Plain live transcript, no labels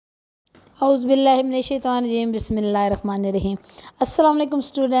औज़ुबिल्लाहिमिनश्शैतानिर्रजीम बिस्मिल्लाहिर्रहमानिर्रहीम। अस्सलाम वालेकुम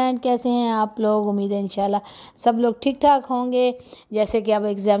स्टूडेंट, कैसे हैं आप लोग। उम्मीद है इंशाल्लाह सब लोग ठीक ठाक होंगे। जैसे कि अब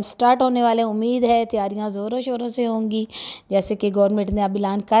एग्ज़ाम स्टार्ट होने वाले हैं, उम्मीद है तैयारियां ज़ोरों शोरों से होंगी। जैसे कि गवर्नमेंट ने अब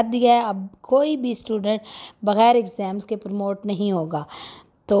ऐलान कर दिया है, अब कोई भी स्टूडेंट बग़ैर एग्ज़ाम्स के प्रमोट नहीं होगा।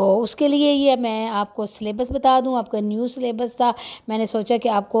 तो उसके लिए ये मैं आपको सिलेबस बता दूं। आपका न्यू सिलेबस था, मैंने सोचा कि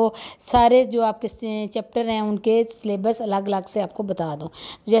आपको सारे जो आपके चैप्टर हैं उनके सिलेबस अलग अलग से आपको बता दूं।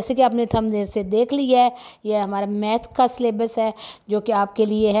 जैसे कि आपने थंबनेल से देख लिया है, ये हमारा मैथ का सिलेबस है जो कि आपके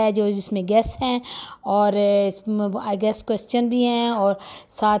लिए है, जो जिसमें गेस हैं और इसमें गेस क्वेश्चन भी हैं और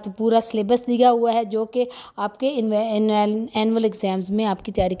साथ पूरा सिलेबस दिया हुआ है जो कि आपके एनुअल एग्ज़ाम्स में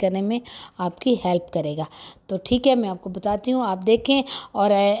आपकी तैयारी करने में आपकी हेल्प करेगा। तो ठीक है, मैं आपको बताती हूँ, आप देखें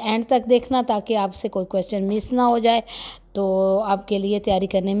और एंड तक देखना ताकि आपसे कोई क्वेश्चन मिस ना हो जाए, तो आपके लिए तैयारी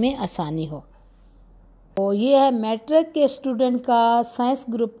करने में आसानी हो। तो ये है मैट्रिक के स्टूडेंट का साइंस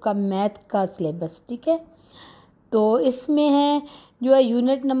ग्रुप का मैथ का सिलेबस। ठीक है, तो इसमें है जो है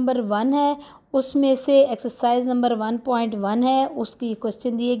यूनिट नंबर 1 है, उसमें से एक्सरसाइज नंबर 1.1 है, उसकी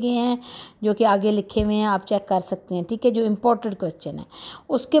क्वेश्चन दिए गए हैं जो कि आगे लिखे हुए हैं, आप चेक कर सकते हैं। ठीक है, जो इम्पोर्टेंट क्वेश्चन है।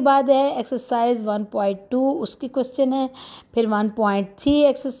 उसके बाद है एक्सरसाइज 1.2, उसकी क्वेश्चन है, फिर 1.3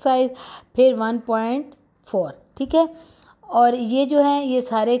 एक्सरसाइज, फिर 1.4। ठीक है, और ये जो है ये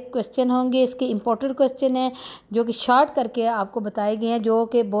सारे क्वेश्चन होंगे, इसके इम्पोर्टेंट क्वेश्चन हैं जो कि शॉर्ट करके आपको बताए गए हैं, जो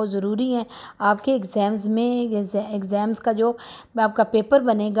कि बहुत ज़रूरी हैं आपके एग्ज़ाम्स में। एग्ज़ाम्स का जो आपका पेपर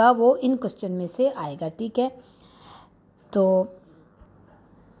बनेगा वो इन क्वेश्चन में से आएगा। ठीक है, तो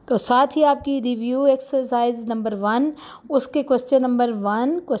साथ ही आपकी रिव्यू एक्सरसाइज नंबर 1, उसके क्वेश्चन नंबर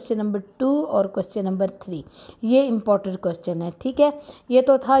 1, क्वेश्चन नंबर 2 और क्वेश्चन नंबर 3, ये इम्पोर्टेंट क्वेश्चन है। ठीक है, ये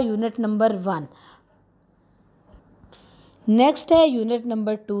तो था यूनिट नंबर 1। नेक्स्ट है यूनिट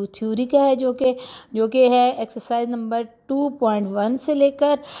नंबर 2, थ्योरी का है, जो कि है एक्सरसाइज नंबर 2.1 से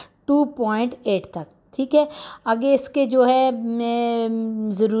लेकर 2.8 तक। ठीक है, आगे इसके जो है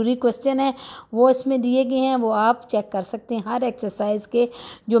ज़रूरी क्वेश्चन है वो इसमें दिए गए हैं, वो आप चेक कर सकते हैं। हर एक्सरसाइज के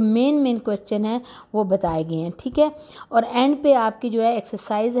जो मेन क्वेश्चन हैं वो बताए गए हैं। ठीक है, और एंड पे आपकी जो है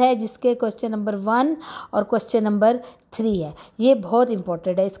एक्सरसाइज है जिसके क्वेश्चन नंबर 1 और क्वेश्चन नंबर 3 है। ये बहुत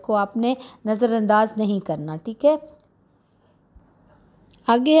इंपॉर्टेंट है, इसको आपने नज़रअंदाज नहीं करना। ठीक है,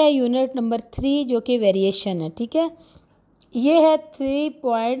 आगे है यूनिट नंबर 3 जो कि वेरिएशन है। ठीक है, ये है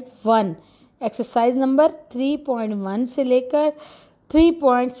 3.1, एक्सरसाइज नंबर 3.1 से लेकर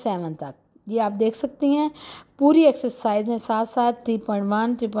 3.7 तक। ये आप देख सकते हैं पूरी एक्सरसाइज है, साथ साथ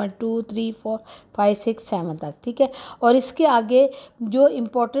 3.1, 3.2, 3, 4, 5, 6, 7 तक। ठीक है, और इसके आगे जो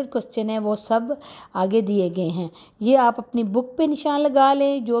इम्पोर्टेंट क्वेश्चन है वो सब आगे दिए गए हैं। ये आप अपनी बुक पे निशान लगा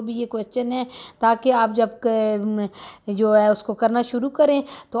लें जो भी ये क्वेश्चन है, ताकि आप जब जो है उसको करना शुरू करें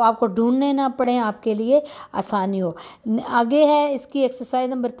तो आपको ढूंढने ना पड़े, आपके लिए आसानी हो। आगे है इसकी एक्सरसाइज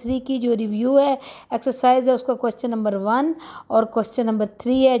नंबर 3 की जो रिव्यू है एक्सरसाइज है, उसका क्वेश्चन नंबर 1 और क्वेश्चन नंबर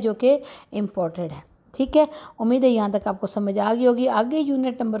 3 है जो कि इम्पोर्टेंट है। ठीक है, उम्मीद है यहाँ तक आपको समझ आ गई होगी। आगे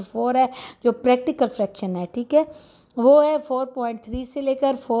यूनिट नंबर 4 है जो प्रैक्टिकल फ्रैक्शन है। ठीक है, वो है 4.3 से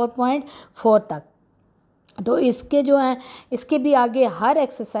लेकर 4.4 तक। तो इसके जो हैं इसके भी आगे हर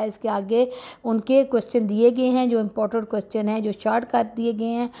एक्सरसाइज के आगे उनके क्वेश्चन दिए गए हैं, जो इम्पोर्टेंट क्वेश्चन हैं, जो शॉर्ट कर दिए गए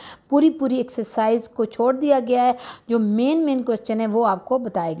हैं। पूरी एक्सरसाइज को छोड़ दिया गया है, जो मेन क्वेश्चन है वो आपको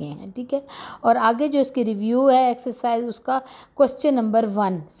बताए गए हैं। ठीक है, और आगे जो इसकी रिव्यू है एक्सरसाइज, उसका क्वेश्चन नंबर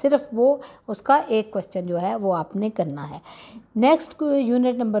 1, सिर्फ वो उसका एक क्वेश्चन जो है वो आपने करना है। नेक्स्ट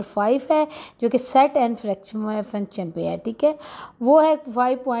यूनिट नंबर 5 है जो कि सेट एंड फंक्शन पे है। ठीक है, वो है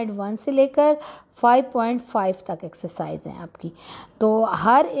 5.1 से लेकर 5.5 तक एक्सरसाइज हैं आपकी। तो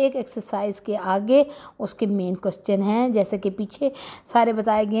हर एक एक्सरसाइज के आगे उसके मेन क्वेश्चन हैं, जैसे कि पीछे सारे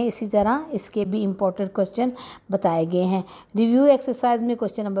बताए गए हैं, इसी तरह इसके भी इम्पोर्टेंट क्वेश्चन बताए गए हैं। रिव्यू एक्सरसाइज में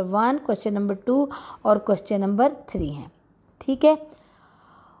क्वेश्चन नंबर 1, क्वेश्चन नंबर 2 और क्वेश्चन नंबर 3 हैं। ठीक है,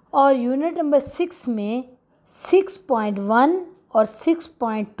 और यूनिट नंबर 6 में 6.1 और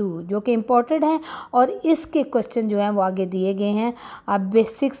 6.2 जो कि इम्पोर्टेंट हैं, और इसके क्वेश्चन जो हैं वो आगे दिए गए हैं। आप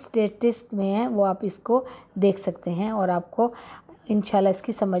बेसिक स्टैटिस्टिक्स में हैं वो आप इसको देख सकते हैं और आपको इंशाल्लाह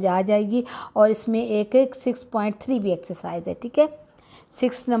इसकी समझ आ जाएगी। और इसमें एक 6.3 भी एक्सरसाइज है। ठीक है,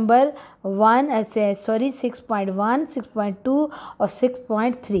 6.1, 6.2 और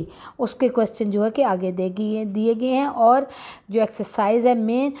 6.3 उसके क्वेश्चन जो है कि आगे दिए गए हैं, और जो एक्सरसाइज है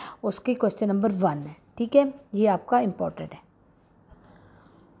मेन उसके क्वेश्चन नंबर 1 है। ठीक है, ये आपका इम्पोर्टेंट है।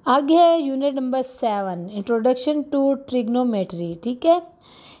 आगे है unit number 7, introduction to trigonometry. ठीक है,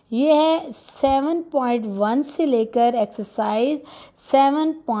 ये है 7.1 से लेकर एक्सरसाइज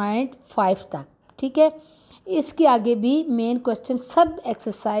 7.5 तक। ठीक है, इसके आगे भी मेन क्वेश्चन सब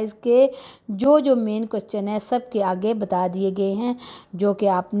एक्सरसाइज के जो मेन क्वेश्चन है सब के आगे बता दिए गए हैं, जो कि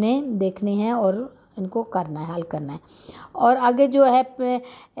आपने देखने हैं और इनको करना है, हल करना है। और आगे जो है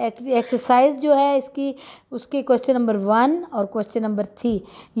एक्सरसाइज जो है इसकी, उसके क्वेश्चन नंबर 1 और क्वेश्चन नंबर 3,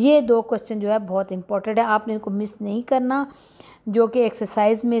 ये 2 क्वेश्चन जो है बहुत इंपॉर्टेंट है, आपने इनको मिस नहीं करना, जो कि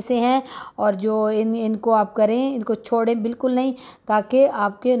एक्सरसाइज में से हैं। और जो इनको आप करें, इनको छोड़ें बिल्कुल नहीं, ताकि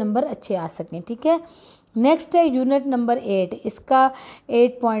आपके नंबर अच्छे आ सकें, ठीक है। नेक्स्ट है यूनिट नंबर 8, इसका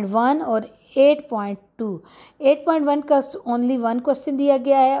 8.1 और 8.2। 8.1 का ओनली 1 क्वेश्चन दिया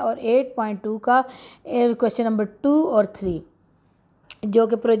गया है और 8.2 का क्वेश्चन नंबर 2 और 3, जो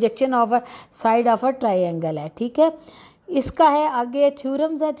कि projection of a side of a triangle है, ठीक है। इसका है आगे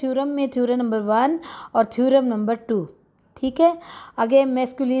थ्योरम्स है, थ्योरम में थ्योरम नंबर 1 और थ्योरम नंबर 2, ठीक है। आगे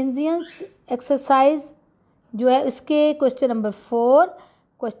मैस्कुलिनियंस एक्सरसाइज जो है उसके question number 4,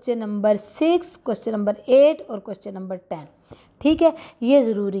 question number 6, question number 8 और क्वेश्चन नंबर 10, ठीक है। ये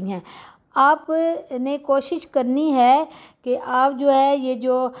ज़रूरी हैं, आपने कोशिश करनी है कि आप जो है ये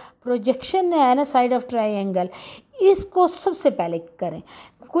जो प्रोजेक्शन है ना साइड ऑफ ट्रायंगल, इसको सबसे पहले करें।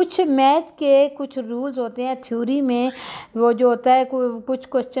 कुछ मैथ के कुछ रूल्स होते हैं थ्योरी में, वो जो होता है कुछ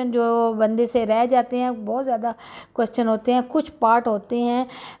क्वेश्चन जो बंदे से रह जाते हैं, बहुत ज़्यादा क्वेश्चन होते हैं, कुछ पार्ट होते हैं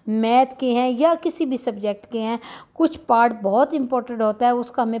मैथ के हैं या किसी भी सब्जेक्ट के हैं, कुछ पार्ट बहुत इंपॉर्टेंट होता है,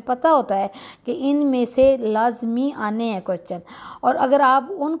 उसका हमें पता होता है कि इनमें से लाजमी आने हैं क्वेश्चन, और अगर आप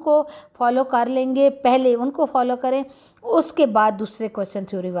उनको फॉलो कर लेंगे, पहले उनको फॉलो करें, उसके बाद दूसरे क्वेश्चन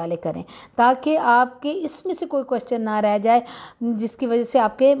थ्योरी वाले करें, ताकि आपके इसमें से कोई क्वेश्चन ना रह जाए जिसकी वजह से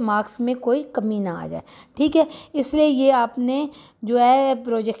आपके मार्क्स में कोई कमी ना आ जाए, ठीक है। इसलिए ये आपने जो है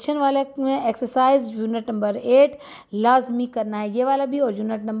प्रोजेक्शन वाले में एक्सरसाइज यूनिट नंबर 8 लाजमी करना है, ये वाला भी और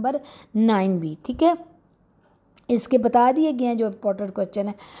यूनिट नंबर 9 भी, ठीक है। इसके बता दिए गए हैं जो इम्पोर्टेंट क्वेश्चन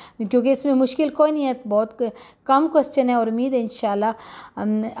है, क्योंकि इसमें मुश्किल कोई नहीं है, बहुत कम क्वेश्चन है और उम्मीद है इंशाल्लाह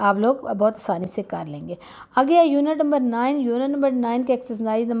आप लोग बहुत आसानी से कर लेंगे। आगे है यूनिट नंबर 9। यूनिट नंबर 9 के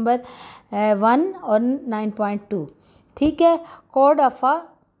एक्सरसाइज नंबर 1 और 9.2, ठीक है। कोड ऑफ अ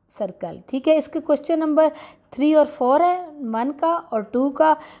सर्कल, ठीक है। इसके क्वेश्चन नंबर 3 और 4 है, 1 का और 2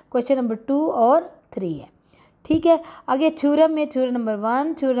 का, क्वेश्चन नंबर 2 और 3 है, ठीक है। आगे थ्योरम में theorem number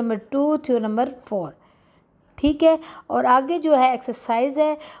 1, theorem number 2, theorem number 4, ठीक है। और आगे जो है एक्सरसाइज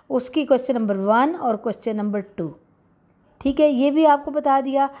है उसकी क्वेश्चन नंबर 1 और क्वेश्चन नंबर 2, ठीक है, ये भी आपको बता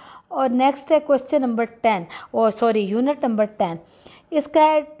दिया। और नेक्स्ट है क्वेश्चन नंबर 10, और सॉरी यूनिट नंबर 10, इसका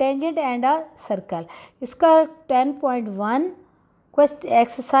है टेंजेंट एंड अ सर्कल, इसका 10.1 क्वेश्चन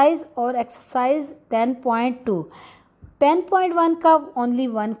एक्सरसाइज और एक्सरसाइज 10.2। 10.1 का ओनली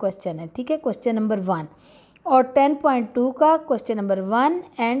 1 क्वेश्चन है, ठीक है, क्वेश्चन नंबर 1, और 10.2 का question number 1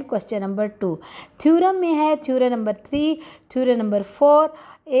 and question number 2। Theorem में है theorem number 3, theorem number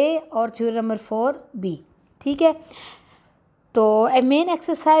 4A और थ्योरम नंबर 4B, ठीक है। तो मेन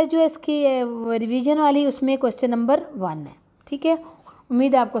एक्सरसाइज जो है इसकी रिवीजन वाली, उसमें क्वेश्चन नंबर 1 है, ठीक है।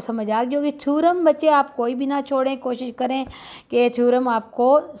 उम्मीद है आपको समझ आ गई होगी। थ्योरम बच्चे आप कोई भी ना छोड़ें, कोशिश करें कि थ्योरम आपको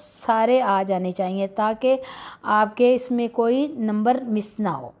सारे आ जाने चाहिए, ताकि आपके इसमें कोई नंबर मिस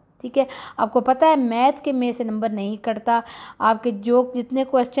ना हो, ठीक है। आपको पता है मैथ के में से नंबर नहीं कटता, आपके जो जितने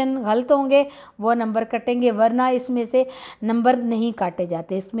क्वेश्चन गलत होंगे वो नंबर कटेंगे, वरना इसमें से नंबर नहीं काटे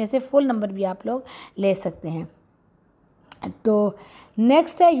जाते, इसमें से फुल नंबर भी आप लोग ले सकते हैं। तो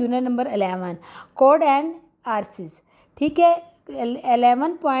नेक्स्ट है unit number 11, code and RCs, ठीक है।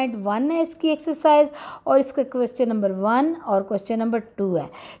 11.1 है इसकी एक्सरसाइज, और इसका क्वेश्चन नंबर 1 और क्वेश्चन नंबर 2 है।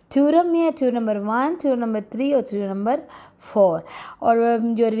 थ्योरम में है थ्योरम नंबर 1, थ्योरम नंबर 3 और थ्योरम नंबर 4, और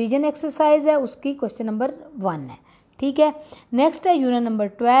जो रिवीजन एक्सरसाइज है उसकी क्वेश्चन नंबर 1 है, ठीक है। नेक्स्ट है unit number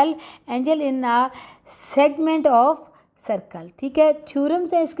 12, angel in a segment of circle, ठीक है।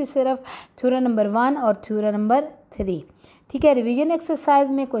 थ्योरम्स है इसकी सिर्फ थ्योरम नंबर 1 और थ्योरम नंबर 3, ठीक है। रिवीजन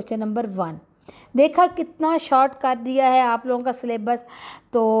एक्सरसाइज में क्वेश्चन नंबर 1, देखा कितना शॉर्ट कर दिया है आप लोगों का सिलेबस,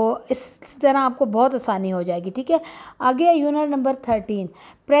 तो इस तरह आपको बहुत आसानी हो जाएगी, ठीक है। आगे unit number 13,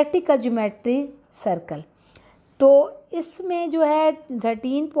 practical geometry circle, तो इसमें जो है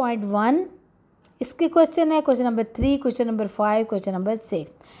 13.1 इसके क्वेश्चन है, question number 3, question number 5, question number 6।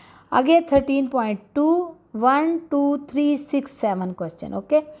 आगे 13.2 1 2 3 6 7 क्वेश्चन,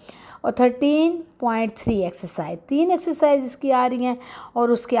 ओके। और 13.3 एक्सरसाइज, 3 एक्सरसाइज इसकी आ रही हैं,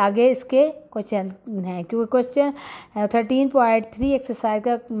 और उसके आगे इसके क्वेश्चन हैं, क्योंकि क्वेश्चन 13.3 एक्सरसाइज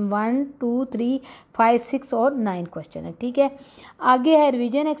का 1 2 3 5 6 और 9 क्वेश्चन है, ठीक है। आगे है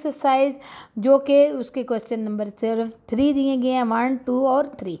रिवीजन एक्सरसाइज, जो कि उसके क्वेश्चन नंबर सिर्फ 3 दिए गए हैं, 1 2 और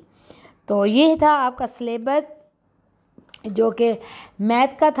 3। तो ये था आपका सिलेबस जो कि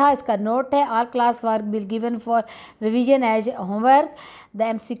मैथ का था, इसका नोट है। All class work will given for revision as homework. The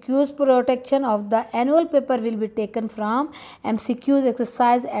MCQs protection of the annual paper will be taken from MCQs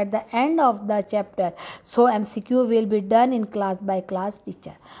exercise at the end of the chapter, so MCQ will be done in class bye class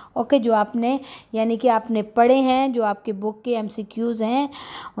teacher. Okay, जो आपने यानी कि आपने पढ़े हैं, जो आपके book के MCQs हैं,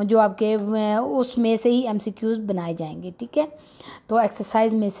 जो आपके उसमें से ही MCQs बनाए जाएंगे, ठीक है। तो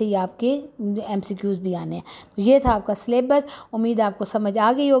एक्सरसाइज में से ही आपके MCQs भी आने हैं। तो ये था आपका सिलेबस। उम्मीद है आपको समझ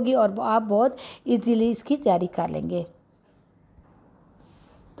आ गई होगी और आप बहुत इजीली इसकी तैयारी कर लेंगे।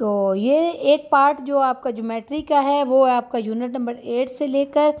 तो ये एक पार्ट जो आपका ज्योमेट्री का है वो है आपका यूनिट नंबर 8 से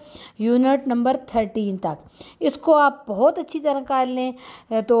लेकर यूनिट नंबर 13 तक। इसको आप बहुत अच्छी तरह कर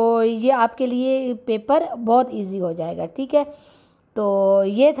लें तो ये आपके लिए पेपर बहुत इजी हो जाएगा, ठीक है। तो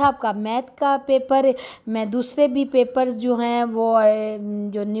ये था आपका मैथ का पेपर। मैं दूसरे भी पेपर्स जो हैं वो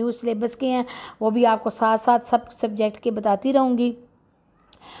जो न्यू सिलेबस के हैं वो भी आपको साथ साथ सब सब्जेक्ट के बताती रहूँगी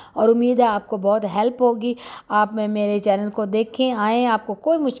और उम्मीद है आपको बहुत हेल्प होगी। आप मेरे चैनल को देखें, आएँ, आपको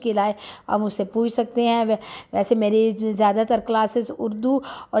कोई मुश्किल आए आप मुझसे पूछ सकते हैं। वैसे मेरी ज़्यादातर क्लासेस उर्दू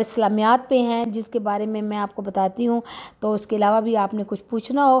और इस्लामियात पे हैं जिसके बारे में मैं आपको बताती हूँ। तो उसके अलावा भी आपने कुछ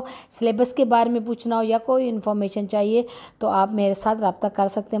पूछना हो, सिलेबस के बारे में पूछना हो या कोई इन्फॉर्मेशन चाहिए तो आप मेरे साथ रब्ता कर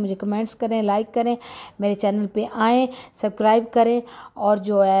सकते हैं। मुझे कमेंट्स करें, लाइक करें, मेरे चैनल पे आएँ, सब्सक्राइब करें और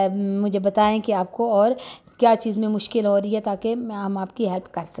जो है मुझे बताएं कि आपको और क्या चीज़ में मुश्किल हो रही है ताकि हम आपकी हेल्प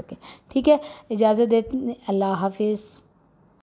कर सकें, ठीक है। इजाज़त देते, अल्लाह हाफिज़।